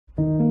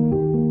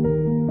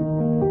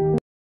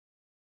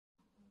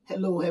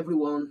Hello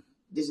everyone,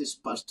 this is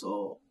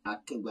Pastor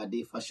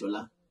Akingbade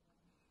Fasola.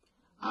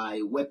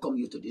 I welcome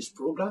you to this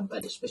program by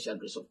the special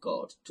grace of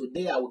God.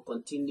 Today I will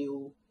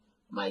continue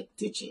my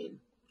teaching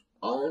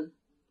on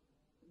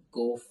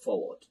Go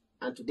Forward,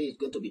 and today is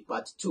going to be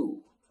part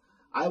 2.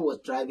 I was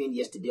driving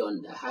yesterday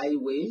on the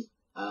highway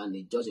and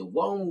it's just a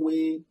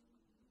one-way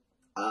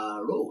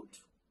road,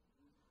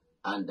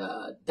 and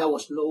there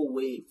was no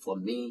way for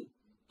me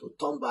to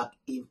turn back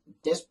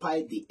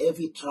despite the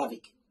heavy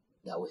traffic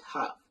that we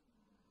have.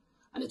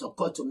 And it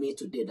occurred to me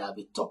today that I'll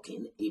be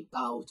talking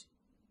about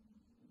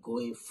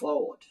going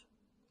forward.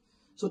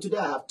 So today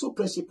I have 2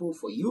 principles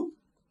for you.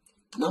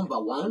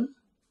 Number 1,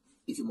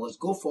 if you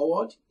must go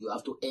forward, you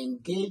have to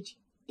engage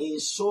in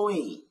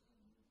sowing.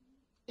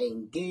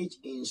 Engage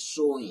in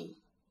sowing.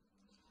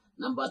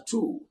 Number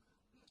 2,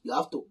 you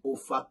have to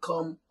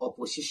overcome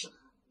opposition.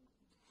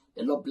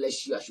 The Lord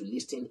bless you as you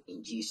listen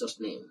in Jesus'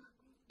 name.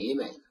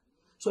 Amen.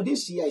 So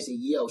this year is a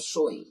year of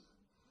sowing.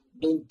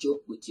 Don't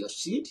joke with your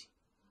seed.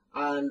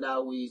 And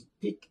we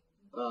pick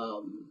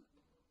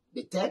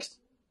the text,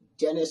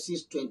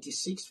 Genesis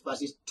 26,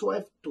 verses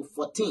 12 to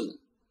 14.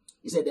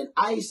 He said, Then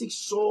Isaac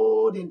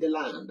sowed in the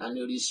land, and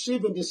he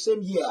received in the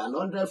same year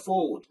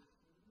 100-fold.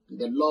 And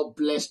the Lord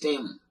blessed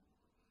him.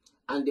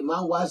 And the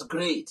man was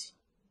great,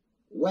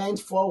 went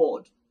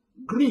forward,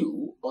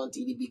 grew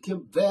until he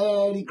became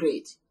very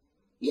great.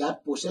 He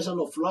had possession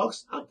of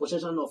flocks and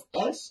possession of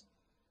herds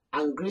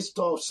and great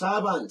store of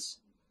servants.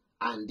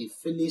 And the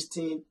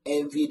Philistine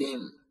envied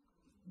him.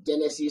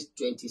 Genesis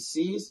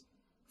 26,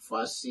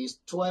 verses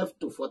 12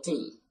 to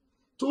 14.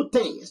 2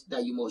 things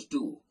that you must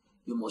do.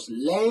 You must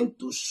learn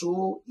to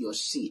sow your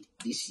seed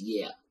this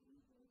year.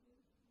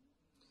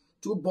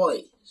 2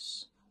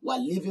 boys were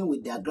living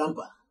with their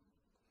grandpa,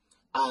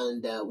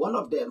 and one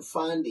of them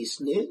found a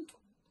snail,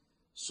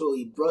 so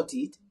he brought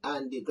it,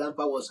 and the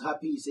grandpa was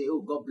happy. He said,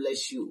 "Oh, God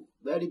bless you,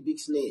 very big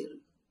snail."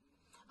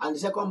 And the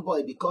second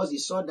boy, because he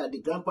saw that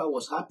the grandpa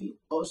was happy,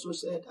 also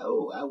said,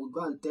 "Oh, I will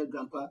go and tell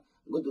grandpa,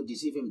 I'm going to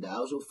deceive him that I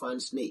also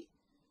found snail."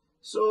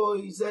 So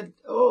he said,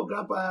 "Oh,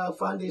 grandpa, I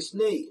found a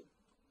snail."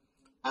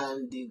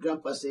 And the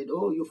grandpa said,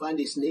 "Oh, you found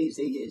a snail?" He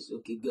said, "Yes."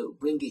 "Okay, go,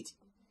 bring it."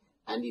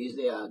 And he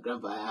said,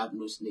 "Grandpa, I have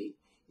no snail."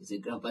 He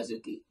said, "Grandpa said,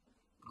 okay,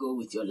 go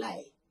with your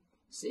lie."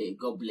 Say,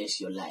 "God bless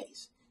your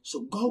lies."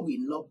 So God will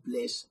not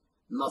bless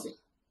nothing.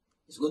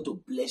 He's going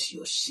to bless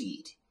your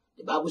seed.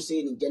 The Bible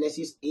says in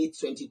Genesis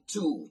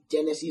 8:22,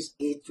 Genesis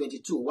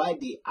 8:22, "While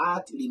the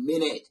earth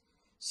remained,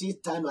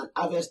 seed time and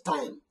harvest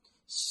time,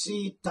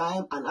 seed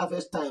time and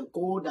harvest time,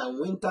 cold and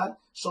winter,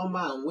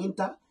 summer and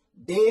winter,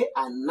 day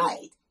and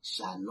night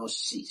shall not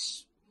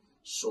cease."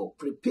 So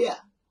prepare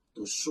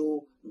to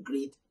sow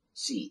great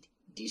seed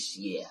this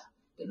year.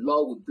 The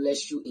Lord will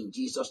bless you in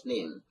Jesus'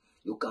 name.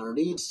 You can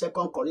read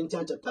 2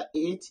 Corinthians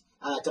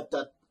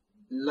chapter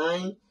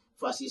 9,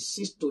 verses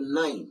 6 to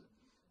 9.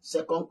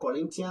 2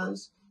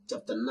 Corinthians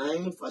chapter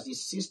 9,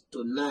 verses 6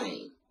 to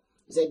 9.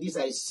 He said, "This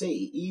I say,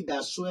 he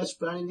that soweth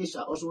sparingly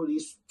shall also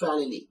reap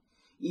sparingly.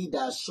 He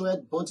that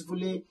soweth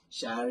bountifully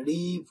shall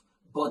reap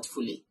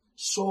bountifully."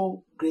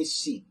 Sow great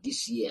seed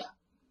this year.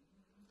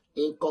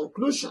 In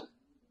conclusion,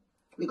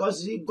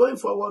 because going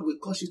forward will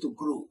cause you to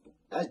grow.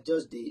 That's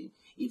just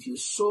if you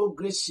sow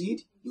great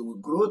seed, you will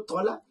grow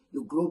taller,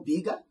 you grow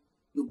bigger,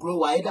 you grow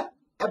wider.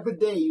 Every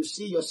day you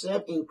see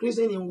yourself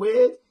increasing in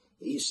weight.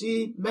 You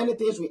see many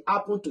things will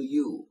happen to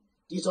you.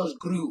 Jesus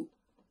grew.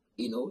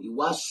 He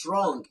was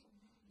strong.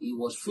 He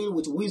was filled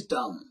with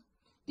wisdom.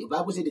 The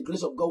Bible says the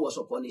grace of God was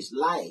upon his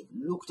life.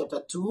 Luke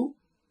chapter 2,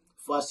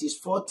 verses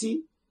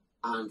 40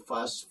 and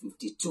verse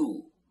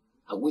 52.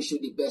 I wish you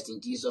the best in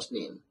Jesus'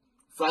 name.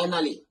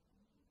 Finally,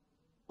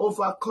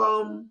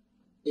 overcome,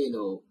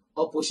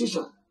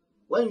 opposition.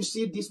 When you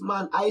see this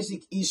man,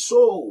 Isaac, he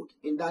sowed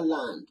in that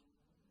land.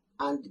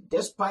 And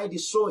despite the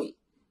sowing,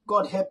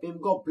 God helped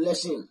him, God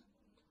bless him.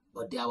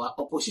 But there were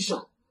opposition.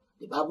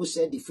 The Bible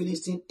said the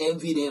Philistine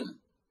envied him.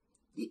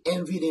 They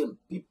envied him.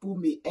 People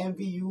may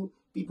envy you.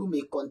 People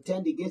may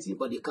contend against it,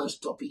 but they can't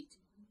stop it.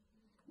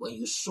 When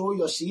you sow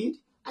your seed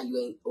and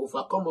you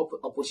overcome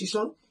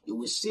opposition, you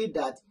will see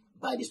that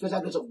by the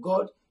special grace of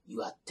God,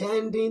 you are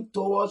tending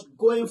towards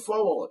going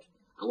forward.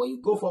 And when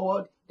you go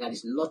forward, there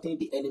is nothing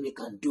the enemy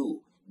can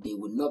do. They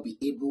will not be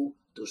able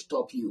to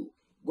stop you.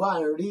 Go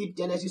and read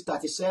Genesis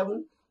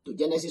 37 to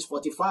Genesis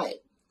 45.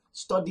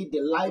 Study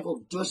the life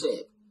of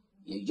Joseph.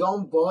 A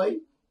young boy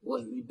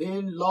was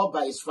being loved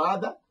by his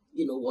father,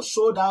 was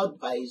sold out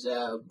by his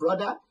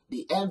brother.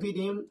 They envied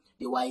him.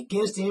 They were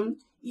against him.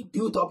 He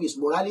built up his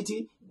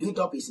morality, built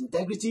up his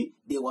integrity.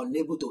 They were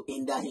unable to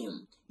hinder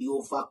him. He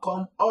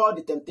overcome all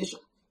the temptation.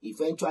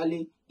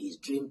 Eventually, his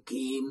dream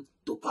came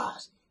to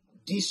pass.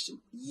 This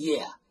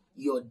year,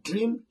 your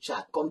dream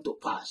shall come to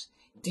pass.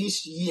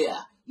 This year,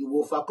 you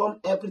will overcome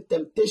every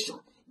temptation.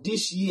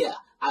 This year,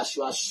 as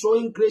you are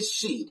sowing great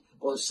seed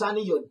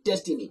concerning your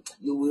destiny,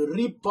 you will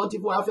reap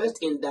bountiful harvest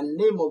in the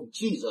name of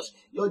Jesus.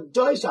 Your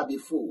joy shall be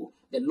full.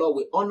 The Lord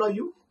will honor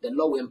you. The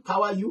Lord will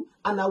empower you.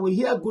 And I will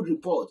hear good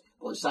report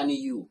concerning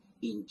you.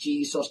 In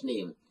Jesus'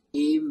 name,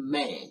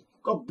 amen.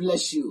 God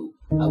bless you.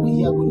 I will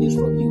hear good news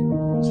from you.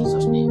 In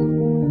Jesus'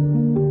 name.